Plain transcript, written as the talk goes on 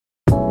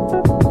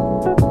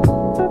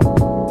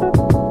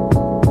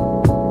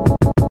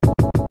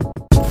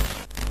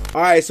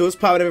Alright, so what's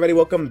poppin', everybody?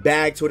 Welcome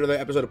back to another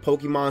episode of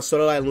Pokemon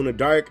Solar Light Lunar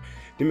Dark.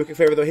 Do me a quick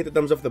favor though, hit the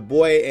thumbs up for the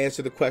boy,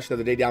 answer the question of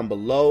the day down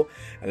below,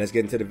 and let's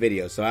get into the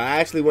video. So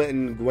I actually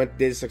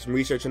did some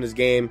research on this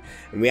game,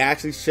 and we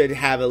actually should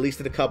have at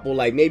least a couple,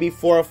 like maybe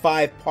 4 or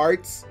 5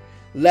 parts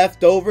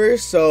left over.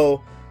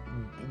 So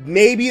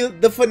maybe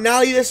the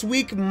finale this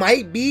week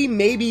might be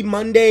maybe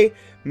Monday,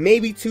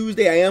 maybe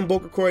Tuesday. I am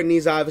book recording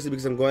these obviously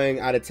because I'm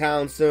going out of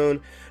town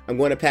soon. I'm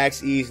going to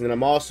PAX East, and then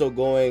I'm also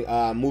going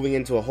moving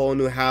into a whole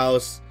new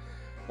house.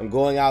 I'm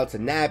going out to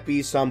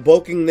Nappy, so I'm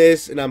bulking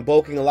this, and I'm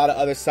bulking a lot of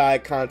other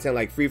side content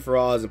like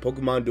free-for-alls and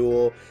Pokemon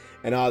Duel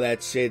and all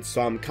that shit.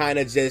 So I'm kind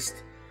of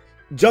just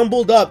trying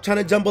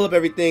to jumble up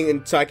everything,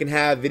 and so I can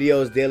have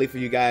videos daily for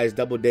you guys,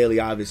 double daily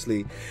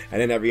obviously, and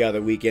then every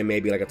other weekend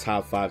maybe like a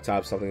top 5,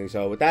 top something.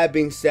 So with that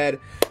being said,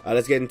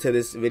 let's get into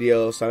this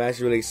video. So I'm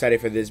actually really excited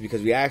for this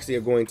because we actually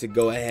are going to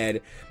go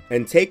ahead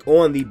and take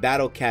on the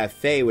Battle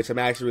Cafe, which I'm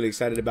actually really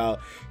excited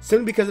about,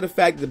 simply because of the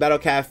fact that the Battle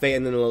Cafe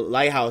and then the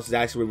Lighthouse is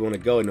actually where we want to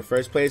go in the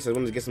first place. So I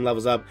wanted to get some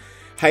levels up.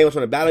 How you want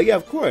to battle? Yeah,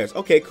 of course.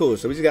 Okay, cool.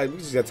 So we just got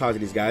to talk to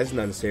these guys. It's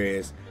nothing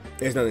serious.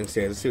 There's nothing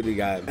serious. Let's see what they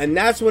got. And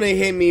that's when it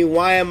hit me,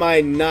 why am I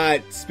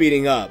not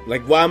speeding up?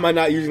 Like, why am I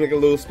not using like a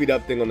little speed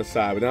up thing on the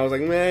side? But then I was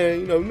like,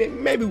 man, you know,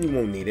 maybe we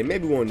won't need it.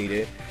 Maybe we won't need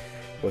it.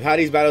 With how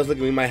these battles look,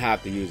 we might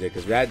have to use it,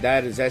 because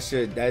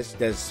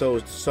that's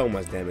so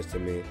much damage to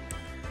me.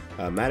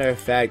 Matter of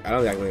fact, I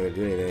don't think I'm going to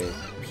do anything.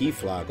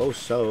 P-Flock. Oh,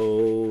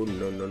 so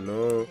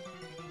no.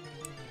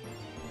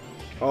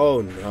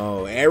 Oh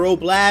no, Arrow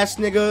Blast,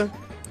 nigga.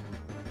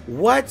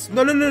 What?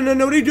 No.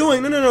 What are you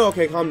doing? No.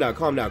 Okay, calm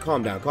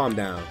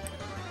down.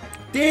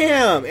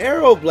 Damn,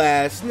 Arrow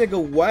Blast,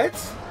 nigga. What?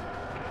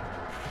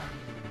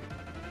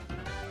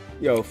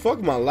 Yo,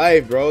 fuck my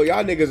life, bro.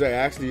 Y'all niggas are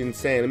actually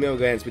insane. Let me go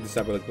ahead and speed this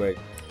up real quick.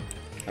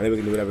 I think we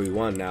can do whatever we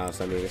want now.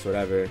 So I mean, it's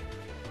whatever.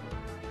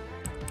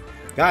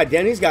 God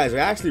damn, these guys are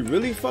actually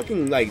really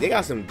fucking, like, they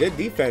got some good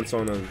defense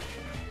on them.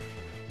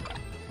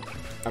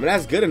 I mean,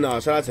 that's good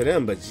enough. Shout out to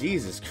them, but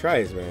Jesus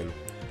Christ, man.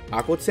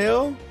 Aqua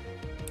Tail?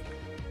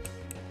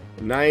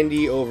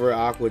 90 over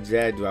Aqua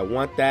Jet. Do I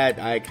want that?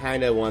 I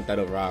kind of want that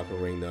over Aqua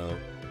Ring, though.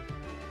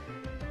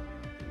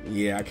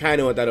 Yeah, I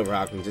kind of want that over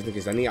Aqua Ring, just in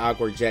case. I need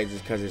Aqua Jet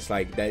just because it's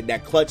like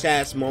that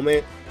clutch-ass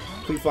moment.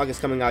 P-Flock is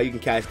coming out. You can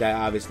catch that,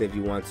 obviously, if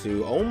you want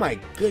to. Oh, my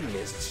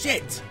goodness.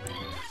 Shit.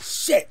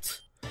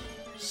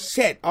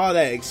 All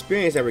that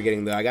experience that we're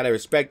getting, though. I gotta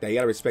respect that. You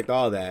gotta respect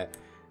all that,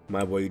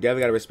 my boy. You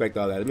definitely gotta respect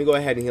all that. Let me go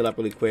ahead and heal up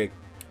really quick.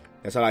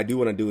 That's all I do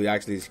want to do, is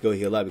actually just go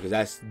heal up, because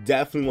that's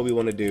definitely what we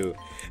want to do.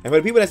 And for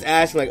the people that's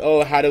asking, like,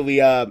 oh, how do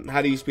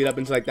you speed up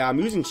and stuff like that? I'm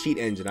using Cheat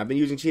Engine. I've been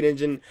using Cheat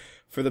Engine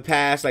for the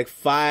past, like,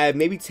 5,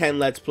 maybe 10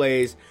 Let's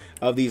Plays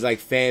of these, like,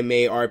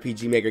 fan-made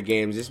RPG Maker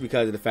games, just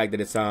because of the fact that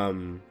it's,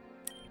 or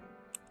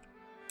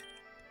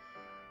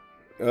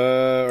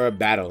a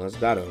battle. Let's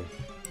battle.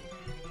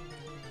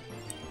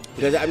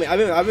 Because I mean,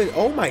 I've been.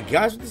 Oh my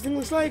gosh, what this thing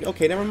looks like?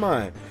 Okay, never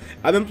mind.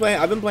 I've been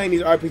playing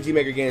these RPG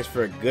Maker games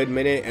for a good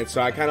minute, and so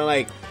I kind of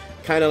like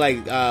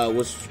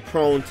was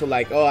prone to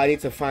like, oh, I need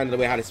to find a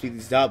way how to speed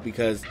these up,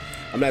 because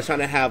I'm not trying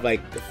to have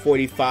like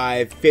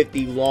 45,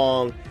 50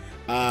 long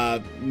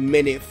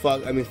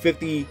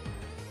 50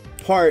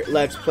 part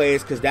Let's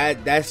Plays, because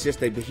that's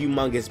just a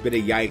humongous bit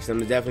of yikes. I'm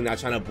definitely not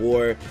trying to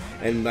bore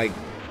and like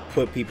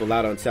put people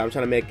out on set. I'm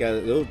trying to make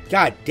a. Oh,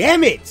 God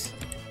damn it!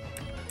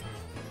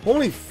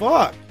 Holy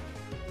fuck!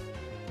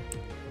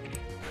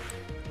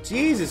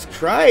 Jesus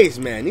Christ,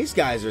 man. These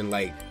guys are,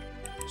 like,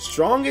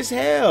 strong as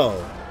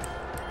hell.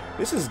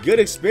 This is good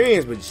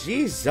experience, but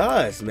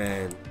Jesus,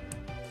 man.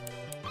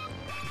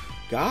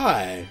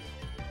 God.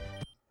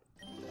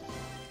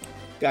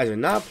 Guys are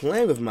not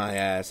playing with my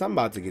ass. I'm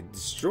about to get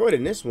destroyed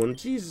in this one.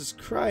 Jesus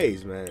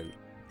Christ, man.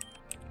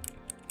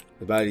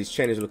 Let's battle these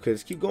trainers real quick.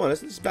 Let's keep going.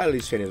 Let's battle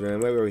these trainers, man.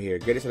 Wait, we're here.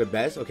 Get it to the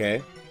best?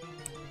 Okay.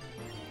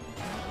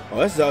 Oh,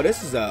 this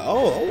is a.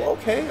 Oh,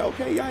 okay.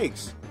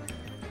 Yikes.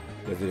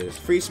 Look at this.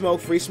 Free smoke.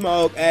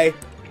 Hey.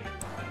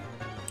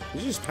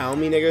 Did you just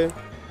pound me, nigga?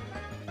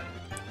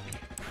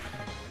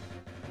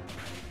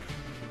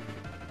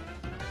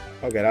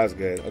 Okay, that was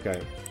good.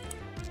 Okay.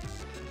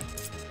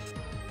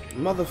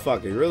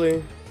 Motherfucker,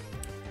 really?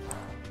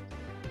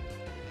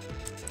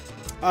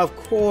 Of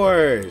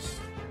course.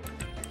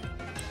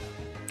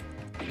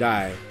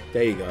 Die.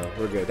 There you go.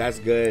 We're good. That's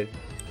good.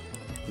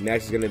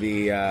 Next is gonna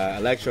be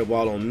Electro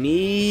Ball on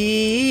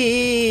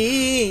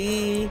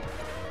me.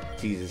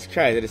 Jesus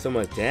Christ, that is so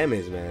much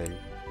damage, man.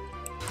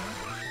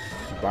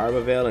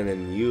 Barbaville and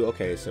then you.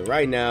 Okay, so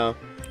right now,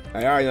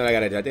 I already know what I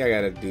gotta do. I think I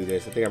gotta do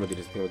this. I think I'm gonna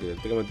do this. I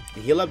think I'm gonna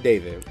heal up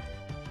David.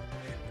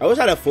 I wish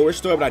I had a full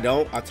restore, but I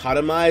don't.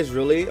 Autotomize,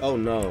 really? Oh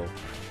no.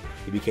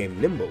 He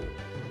became nimble.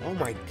 Oh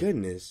my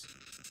goodness.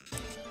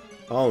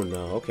 Oh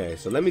no. Okay,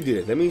 so let me do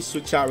this. Let me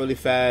switch out really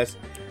fast.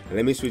 And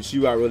let me switch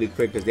you out really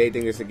quick, because they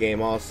think it's a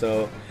game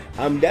also.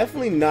 I'm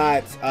definitely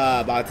not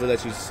about to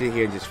let you sit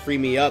here and just free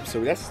me up.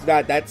 So that's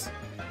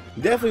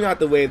definitely not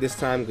the way this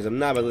time, because I'm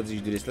not about to let you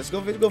do this. Let's go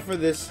for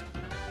this.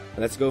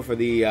 Let's go for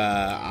the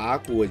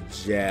Aqua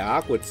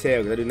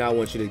Tail, because I do not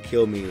want you to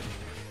kill me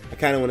I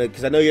kind of want to,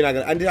 because I know you're not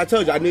gonna. I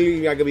told you, I knew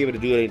you're not gonna be able to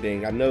do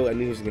anything. I knew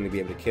he was gonna be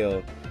able to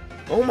kill.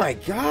 Oh my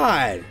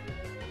god!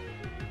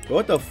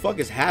 What the fuck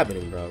is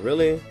happening, bro?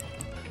 Really?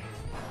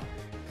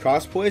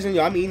 Cross poison?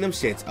 Yo, I'm eating them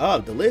shits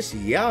up.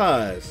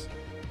 Delicious.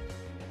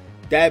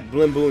 That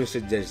Blimboon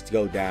should just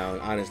go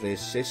down. Honestly,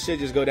 it should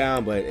just go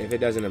down. But if it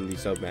doesn't, I'm gonna be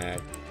so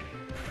mad.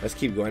 Let's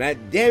keep going.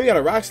 Damn, we got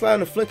a rock slide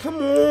on the flip. Come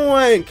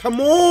on, come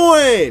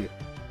on!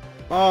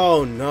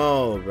 Oh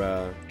no,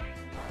 bro.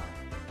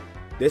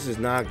 This is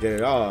not good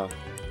at all.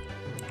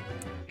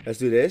 Let's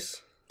do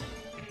this.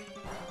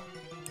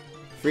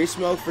 Free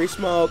smoke, free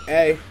smoke.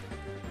 Hey.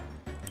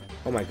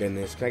 Oh my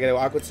goodness. Can I get an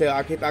Aqua Tail?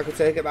 I get the Aqua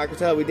Tail, get the Aqua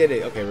Tail. We did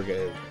it. Okay, we're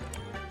good.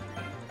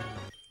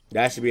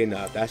 That should be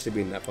enough. That should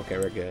be enough. Okay,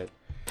 we're good.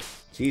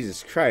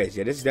 Jesus Christ.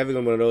 Yeah, this is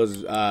definitely one of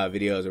those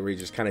videos where we're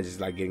just kind of just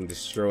like getting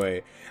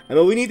destroyed. I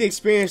mean, we need the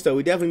experience though.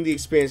 We definitely need the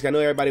experience. I know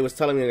everybody was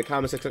telling me in the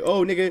comment section,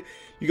 oh nigga,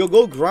 you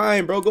go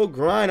grind, bro, go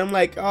grind. I'm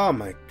like, oh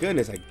my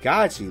goodness, I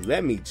got you.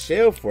 Let me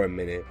chill for a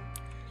minute.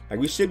 Like,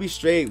 we should be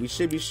straight. We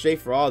should be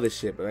straight for all this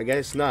shit, but I guess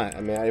it's not.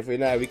 I mean, if we're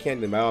not, we can't,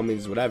 then by all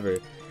means, whatever.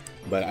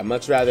 But I'd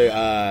much rather,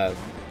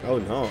 oh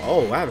no,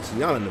 oh, I haven't seen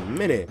y'all in a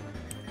minute.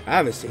 I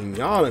haven't seen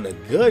y'all in a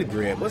good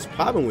grip. What's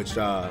popping with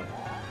y'all?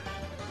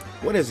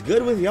 What is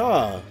good with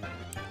y'all?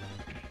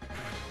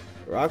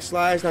 Rock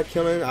slide's not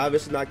killing,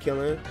 obviously not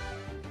killing.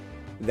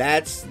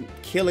 That's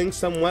killing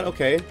somewhat,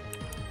 okay.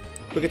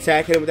 Quick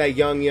attack, hit him with that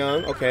young.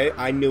 Okay,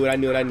 I knew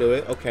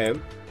it. Okay.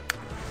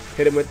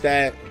 Hit him with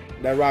that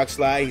rock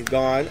slide, he's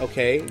gone.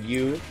 Okay,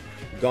 you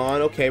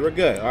gone. Okay, we're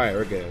good. Alright,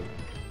 we're good.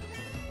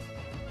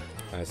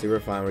 Alright, see, we're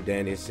fine, we're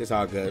dandy. It's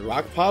all good.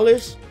 Rock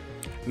polish?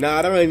 Nah,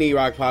 I don't really need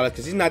rock polish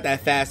because he's not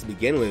that fast to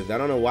begin with. I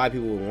don't know why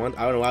people would want,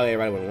 I don't know why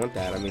everybody would want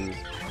that. I mean,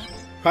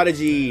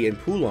 Prodigy and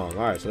Poolong.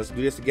 Alright, so let's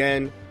do this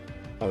again.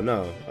 Oh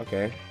no,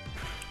 okay.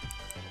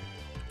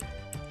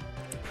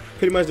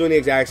 Pretty much doing the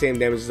exact same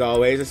damage as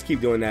always. Let's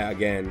keep doing that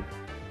again.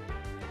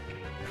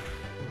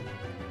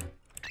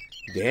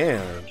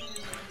 Damn.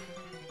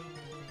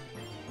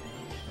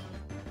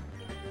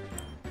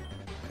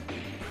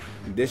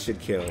 This should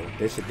kill.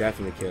 This should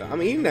definitely kill.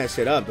 I'm eating that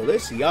shit up.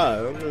 Delicious. You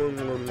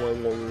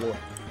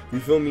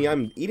feel me?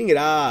 I'm eating it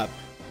up.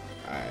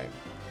 Alright.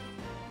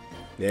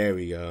 There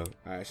we go.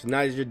 Alright, so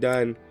now that you're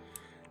done,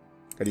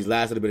 got these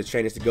last little bit of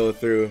trainings to go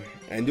through.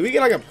 And do we get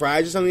like a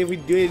prize or something if we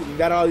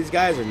got all these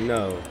guys or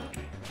no?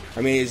 I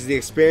mean, is the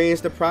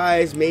experience the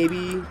prize?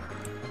 Maybe.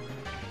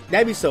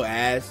 That'd be so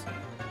ass.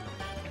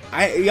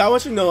 I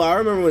want you to know, I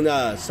remember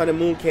when Sun and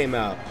Moon came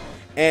out.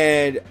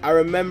 And I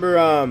remember,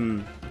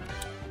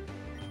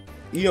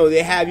 you know,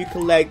 they have you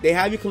collect the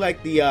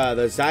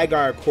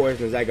Zygarde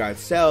cores and the Zygarde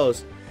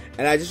cells.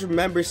 And I just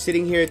remember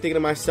sitting here thinking to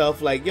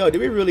myself, like, yo,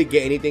 did we really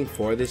get anything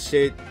for this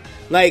shit?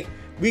 Like,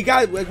 we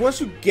got, like,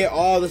 once you get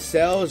all the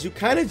cells, you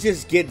kind of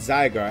just get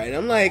Zygarde. And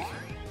I'm like,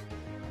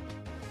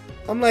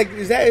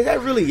 is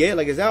that really it?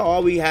 Like, is that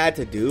all we had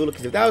to do?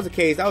 Because if that was the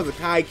case, that was a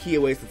high key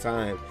a waste of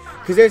time.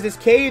 Because there's this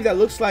cave that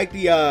looks like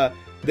the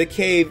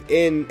cave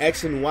in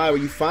X and Y where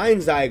you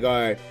find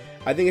Zygarde.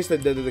 I think it's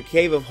the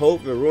Cave of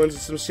Hope, the ruins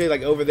of some shit,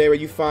 like over there where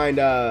you find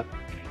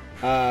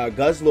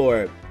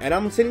Guzzlord. And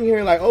I'm sitting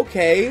here like,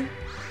 okay,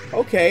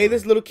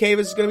 this little cave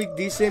is gonna be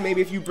decent. Maybe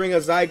if you bring a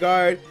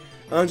Zygarde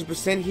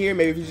 100% here,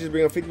 maybe if you just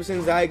bring a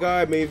 50%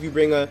 Zygarde, maybe if you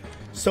bring a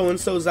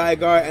so-and-so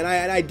Zygarde, and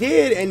I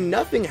did, and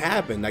nothing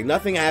happened. Like,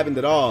 nothing happened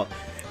at all.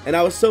 And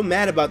I was so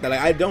mad about that.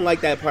 Like, I don't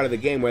like that part of the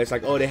game where it's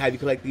like, oh, they have you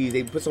collect these.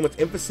 They put so much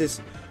emphasis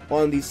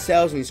on these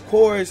cells and these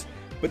cores,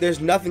 but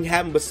there's nothing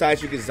happened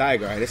besides you get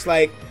Zygarde. It's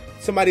like,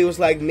 somebody was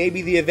like,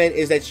 maybe the event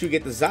is that you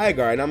get the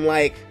Zygarde. And I'm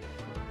like,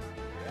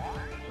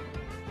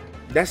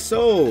 that's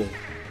so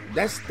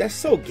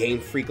Game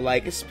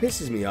Freak-like. It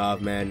pisses me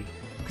off, man.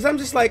 Because I'm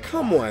just like,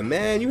 come on,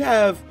 man. You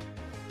have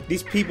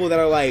these people that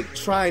are like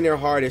trying their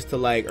hardest to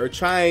like, or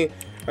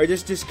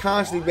just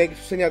constantly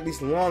sending out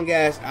these long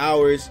ass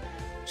hours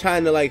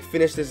trying to like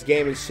finish this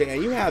game and shit,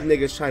 and you have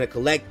niggas trying to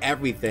collect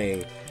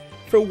everything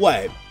for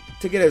what?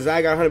 To get a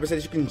Zygarde 100%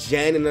 that you can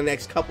gen in the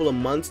next couple of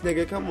months,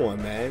 nigga? Come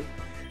on, man.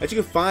 That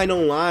you can find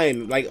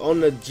online, like on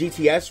the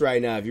GTS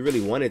right now if you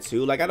really wanted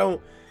to. Like, I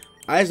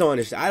just don't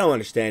understand. I don't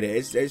understand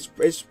it. It's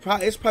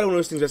probably one of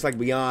those things that's like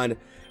beyond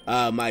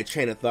my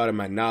train of thought and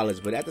my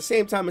knowledge, but at the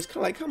same time, it's kind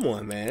of like, come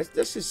on, man,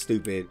 that's just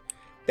stupid.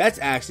 That's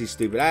actually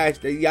stupid.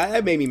 Yeah,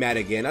 that made me mad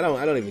again. I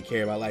don't even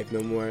care about life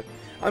no more.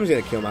 I'm just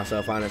gonna kill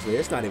myself, honestly.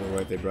 It's not even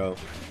worth it, bro.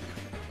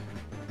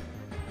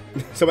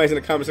 Somebody's in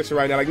the comment section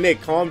right now like,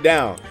 Nick, calm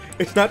down.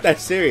 It's not that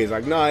serious.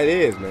 Like, no, it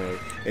is, man.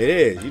 It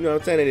is. You know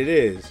what I'm saying? It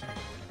is.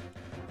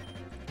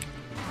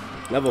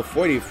 Level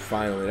 40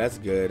 finally. That's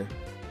good.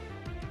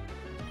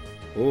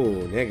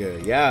 Ooh,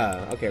 nigga.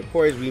 Yeah. Okay, of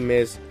course we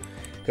missed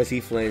because he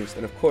flinched.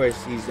 And of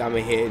course I'm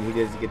a hit and he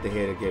doesn't get the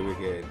hit. Okay, we're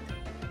good.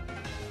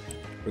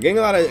 We're getting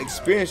a lot of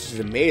experience, which is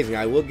amazing.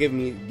 I will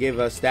give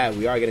us that.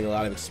 We are getting a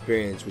lot of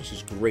experience, which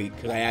is great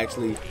because I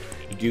actually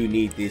do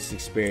need this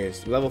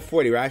experience. Level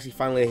 40. We're actually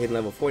finally hitting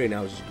level 40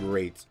 now, which is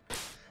great.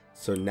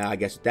 So now I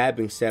guess with that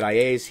being said,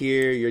 IA is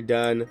here. You're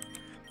done.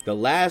 The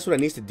last one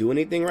that needs to do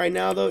anything right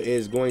now, though,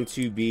 is going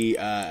to be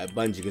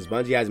Bungie, because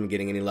Bungie hasn't been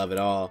getting any love at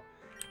all,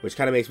 which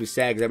kind of makes me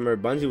sad, because I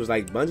remember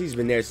Bungie's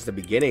been there since the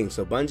beginning,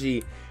 so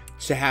Bungie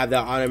should have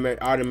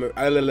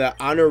that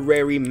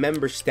honorary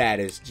member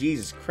status.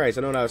 Jesus Christ,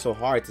 I know that was so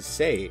hard to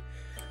say.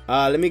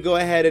 Let me go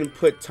ahead and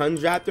put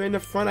Tundraptor in the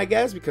front, I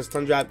guess, because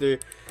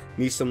Tundraptor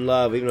needs some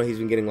love, even though he's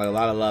been getting like a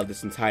lot of love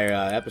this entire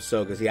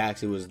episode, because he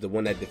actually was the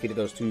one that defeated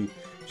those two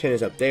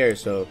trainers up there.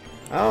 So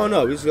I don't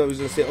know. We're just gonna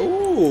say,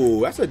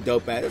 ooh, that's a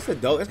dope ass. That's a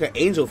dope. That's got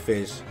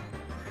angelfish,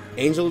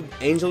 angel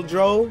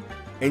dro,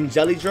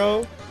 angeli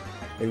dro,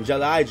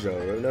 angeli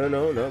dro.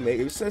 No.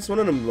 Maybe it's one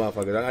of them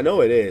motherfuckers. I know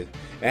it is.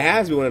 It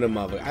has to be one of them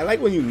motherfuckers. I like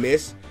when you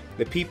miss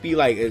the PP.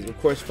 Like, of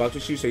course, fucks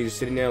with you. So you're just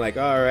sitting there like,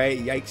 all right,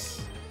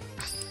 yikes.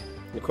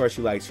 Of course,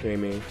 you like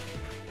screaming.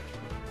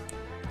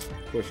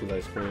 Of course, you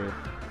like screaming. Of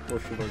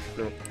course, you like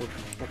screaming. Of course,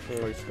 you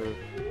fucking like screaming.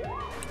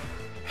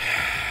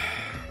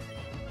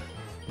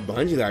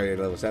 Bungie's already at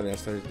level 7.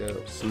 That's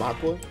dope.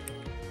 Smakwa?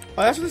 Oh,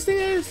 that's what this thing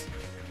is?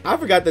 I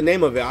forgot the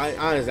name of it.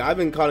 Honestly, I've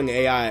been calling it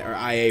AI or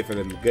IA for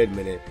the good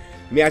minute.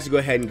 Let me actually go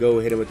ahead and go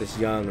hit him with this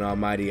young and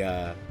almighty,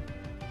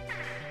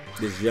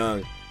 these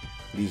youngs,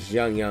 you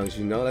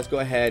know? Let's go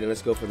ahead and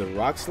let's go for the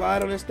rock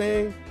slide on this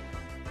thing.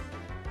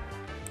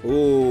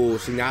 Ooh,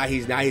 so now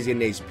he's getting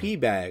HP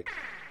back.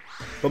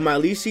 But my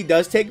Lisi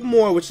does take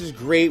more, which is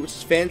great, which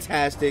is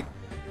fantastic.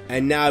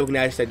 And now we can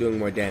actually start doing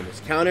more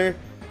damage. Counter.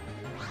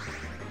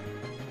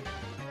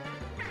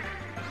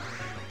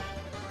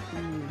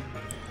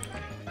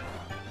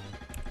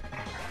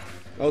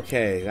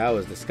 Okay, that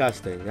was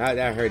disgusting.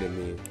 That hurted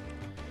me.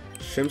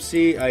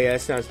 Shrimpsy. Oh yeah,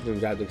 that sounds something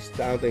drastic.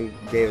 I don't think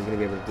David's gonna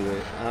be able to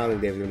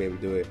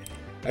do it.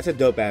 That's a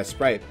dope ass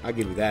sprite. I'll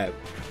give you that.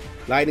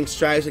 Lightning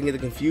strikes. I can get the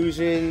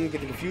confusion. I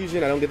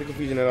don't get the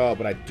confusion at all,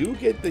 but I do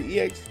get the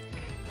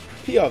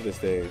EXP off this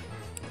thing.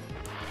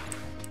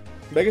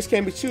 Beggars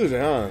can't be choosing,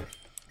 huh?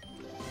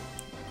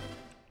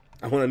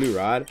 I want a new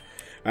rod.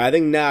 Alright, I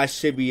think now I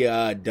should be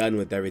done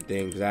with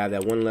everything, because I have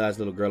that one last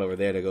little girl over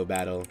there to go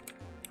battle.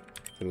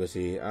 Let's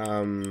see.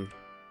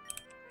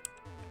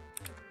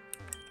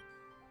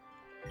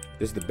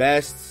 This is the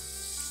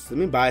best. Let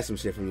me buy some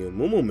shit from you.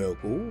 Moo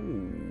milk.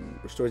 Ooh.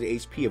 Restores the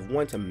HP of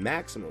 1 to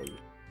maximum.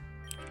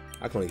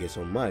 I can only get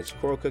so much.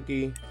 Coral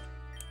cookie.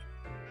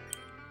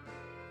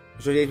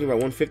 Restores the HP by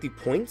 150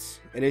 points.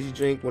 Energy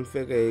drink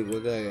 150.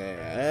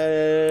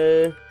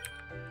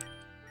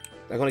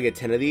 I can only get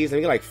 10 of these. Let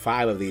me get like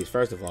 5 of these.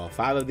 First of all,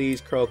 5 of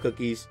these coral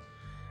cookies.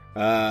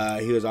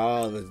 He was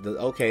all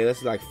okay.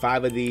 Let's do like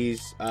 5 of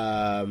these.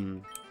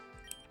 5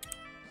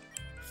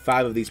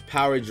 of these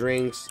power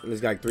drinks. And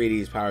there's like 3 of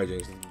these power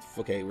drinks.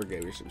 Okay, we're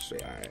good. We should be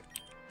straight. All right.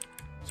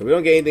 So we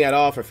don't get anything at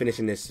all for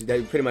finishing this.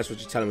 That's pretty much what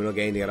you're telling me. We don't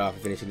get anything at all for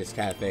finishing this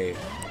cafe,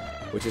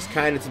 which is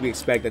kind of to be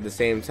expected at the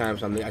same time.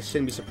 So I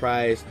shouldn't be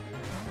surprised,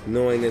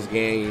 knowing this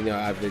game. You know,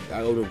 I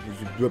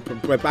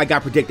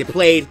got predicted,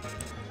 played.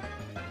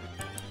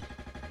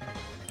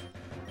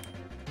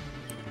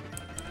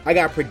 I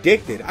got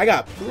predicted. I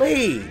got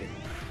played.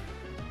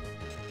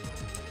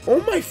 Oh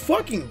my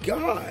fucking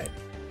god.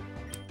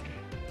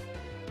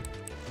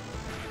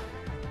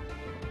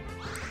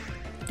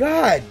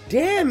 God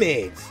damn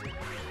it.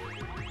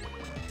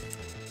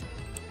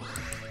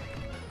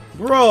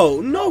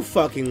 Bro, no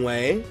fucking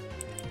way.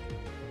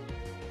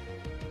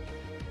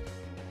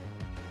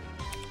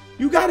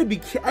 You gotta be.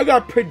 I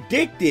got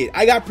predicted.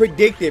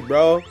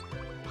 Bro.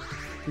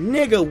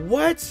 Nigga,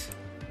 what?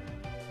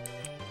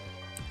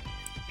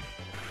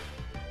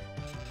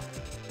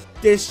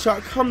 This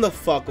chart, come the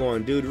fuck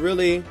on, dude.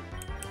 Really?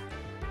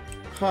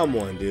 Come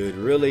on, dude.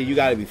 Really? You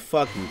gotta be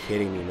fucking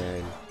kidding me,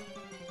 man.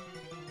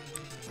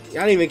 I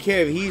don't even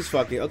care if he's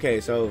fucking.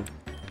 Okay, so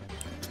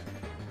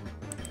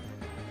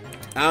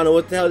I don't know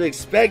what the hell to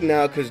expect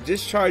now, because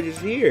discharge is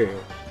here.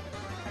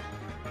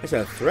 There's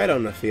a threat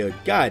on the field.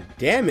 God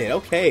damn it.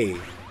 Okay.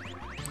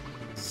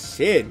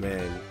 Shit,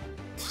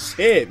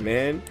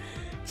 man.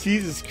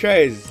 Jesus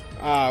Christ.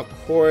 Oh, of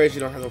course you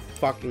don't have no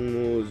fucking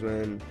moves,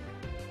 man.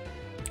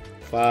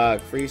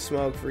 Fuck. Free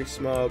smoke.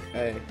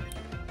 Hey.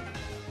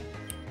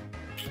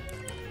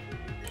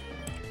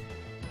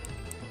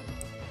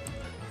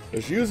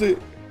 Let's use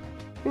it.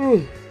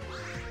 Ooh,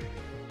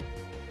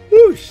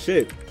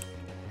 shit.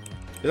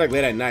 It's like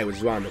late at night, which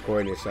is why I'm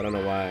recording this. So I don't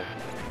know why.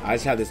 I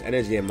just have this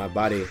energy in my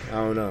body. I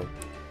don't know.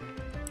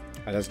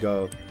 Alright, let's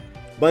go.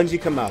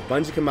 Bungie, come out.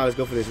 Let's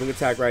go for this wing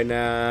attack right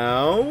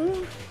now.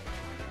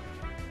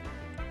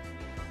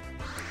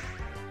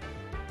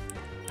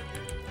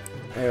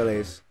 Air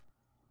lace.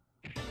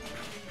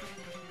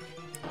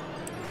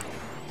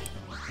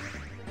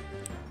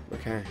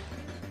 Okay.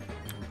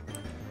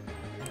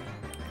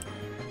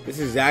 This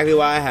is exactly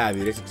why I have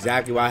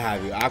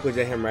you. Aqua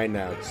Jet him right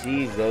now.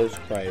 Jesus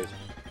Christ.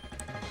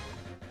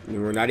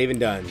 We're not even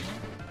done.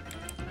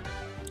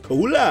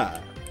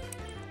 Cooler.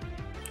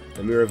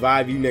 Let me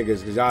revive you niggas,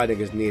 because y'all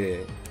niggas need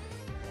it.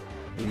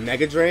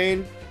 Mega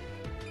Drain?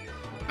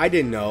 I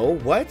didn't know.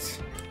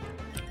 What?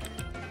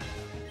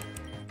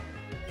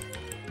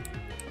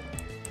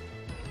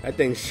 That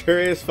thing sure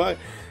is fuck.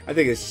 I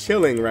think it's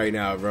chilling right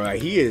now, bro.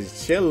 Like, he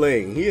is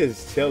chilling. He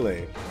is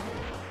chilling.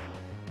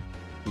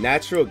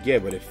 Natural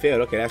gift, but it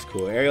failed. Okay, that's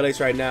cool. Aerial Ace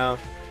right now.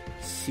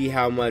 See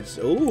how much.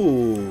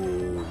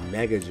 Ooh,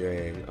 Mega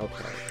Drain.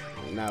 Okay,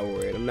 I'm not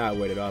worried. I'm not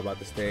worried at all about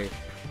this thing.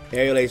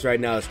 Aerial Ace right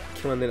now is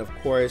killing it, of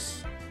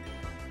course.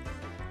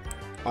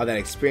 All that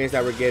experience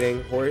that we're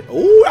getting.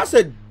 Ooh, that's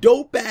a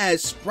dope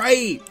ass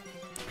Sprite.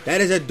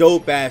 That is a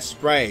dope ass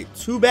Sprite.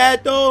 Too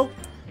bad though.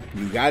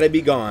 You gotta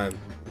be gone.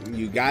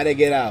 You gotta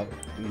get out.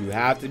 You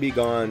have to be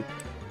gone.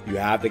 You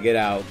have to get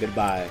out.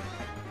 Goodbye.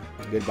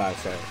 Goodbye,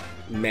 sir.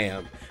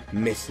 Ma'am.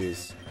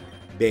 Mrs.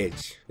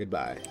 Bitch.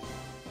 Goodbye.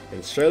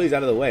 And Shirley's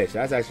out of the way, so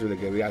that's actually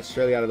really good. We got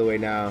Shirley out of the way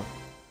now,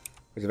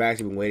 which I've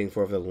actually been waiting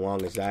for the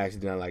longest. I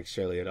actually do not like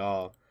Shirley at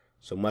all.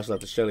 So much love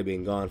to Shirley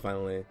being gone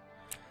finally.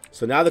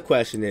 So now the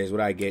question is, what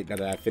do I get now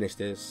that I finished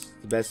this?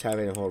 The best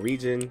having a whole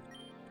region.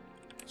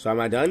 So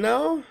am I done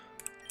now?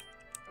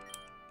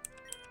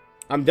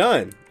 I'm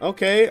done.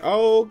 Okay.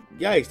 Oh,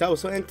 yikes. That was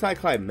so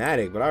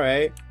anticlimactic, but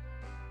alright.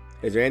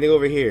 Is there anything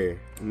over here?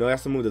 No,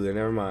 that's the move to there.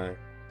 Never mind.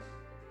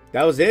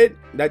 That was it?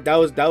 That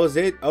was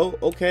it? Oh,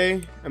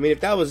 okay. I mean, if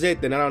that was it,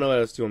 then I don't know what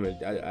else to do.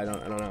 I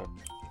don't know.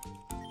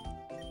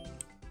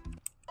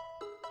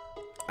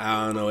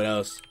 I don't know what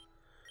else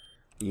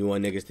you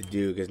want niggas to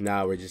do, because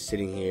now we're just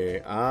sitting here.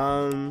 Is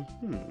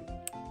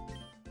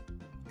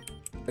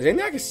there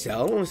anything I can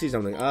sell? I want to see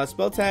something.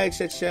 Spell tag,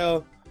 set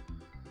shell.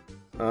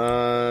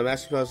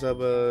 Master spell sub.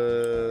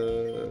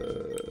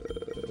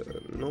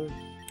 No.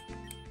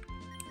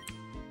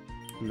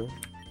 No.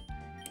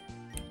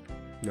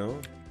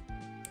 No.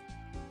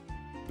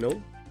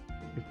 No.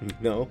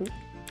 No.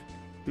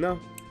 No.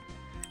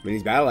 I mean,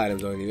 these battle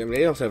items don't even. I mean,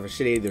 they don't sell for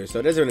shit either, so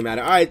it doesn't really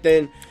matter. All right,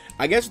 then.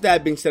 I guess with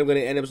that being said, I'm going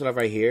to end the episode off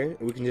right here.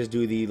 We can just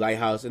do the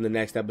lighthouse in the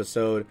next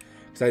episode,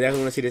 because I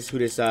definitely want to see who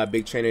this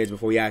big trainer is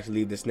before we actually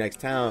leave this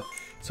next town.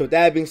 So with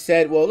that being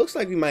said, well, it looks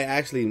like we might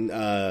actually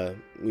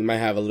we might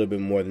have a little bit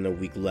more than a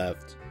week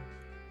left.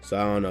 So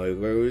I don't know.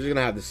 We're just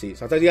gonna have to see.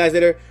 So I'll talk to you guys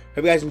later.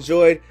 Hope you guys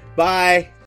enjoyed. Bye.